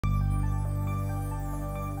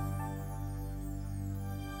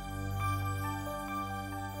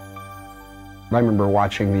I remember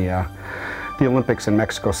watching the Olympics in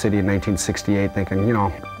Mexico City in 1968 thinking, you know,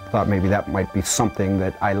 thought maybe that might be something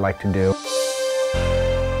that I'd like to do.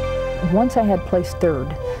 Once I had placed third,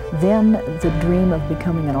 then the dream of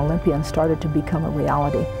becoming an Olympian started to become a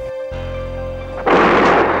reality.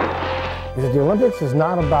 Because the Olympics is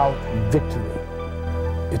not about victory,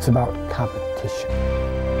 it's about competition.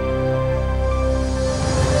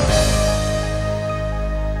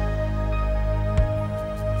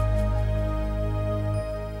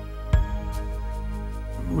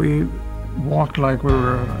 We walked like we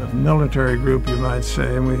were a military group, you might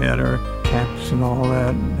say, and we had our caps and all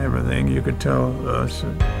that and everything. You could tell us,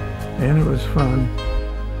 and it was fun.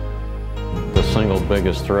 The single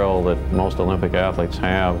biggest thrill that most Olympic athletes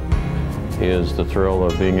have is the thrill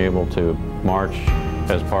of being able to march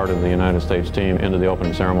as part of the United States team into the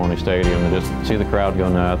opening ceremony stadium and just see the crowd go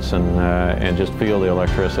nuts and just feel the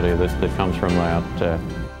electricity that comes from that.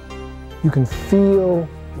 You can feel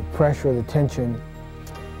the pressure, the tension,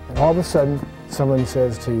 and all of a sudden someone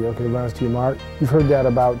says to you, okay, runs to your mark. You've heard that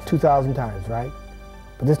about 2,000 times, right?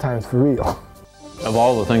 But this time it's for real. Of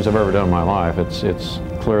all the things I've ever done in my life, it's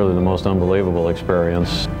clearly the most unbelievable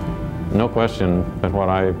experience. No question at what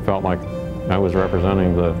I felt like I was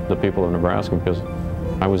representing the people of Nebraska because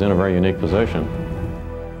I was in a very unique position.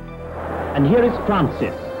 And here is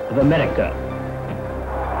Francis of America.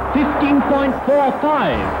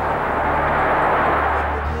 15.45.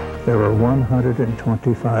 There were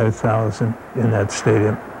 125,000 in that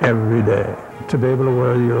stadium every day. To be able to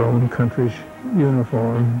wear your own country's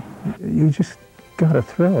uniform, you just got a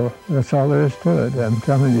thrill. That's all there is to it. I'm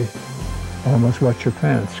telling you, almost wet your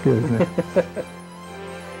pants, excuse me.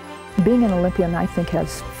 Being an Olympian, I think,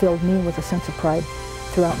 has filled me with a sense of pride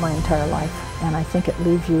throughout my entire life. And I think it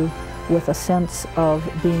leaves you with a sense of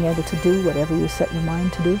being able to do whatever you set your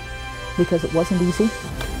mind to do, because it wasn't easy.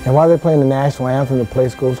 And while they're playing the national anthem, the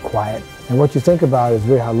place goes quiet. And what you think about is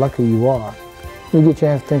really how lucky you are. You get a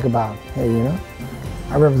chance to think about, hey, you know,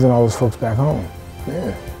 I represent all those folks back home.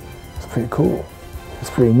 Yeah, it's pretty cool. It's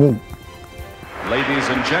pretty neat. Ladies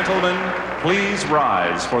and gentlemen, please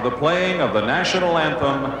rise for the playing of the national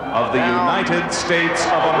anthem of the United States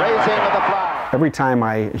of America. Every time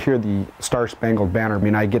I hear the Star-Spangled Banner, I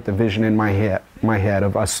mean, I get the vision in my head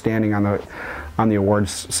of us standing on the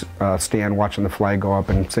awards stand, watching the flag go up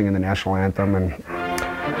and singing the national anthem, and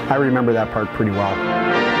I remember that part pretty well.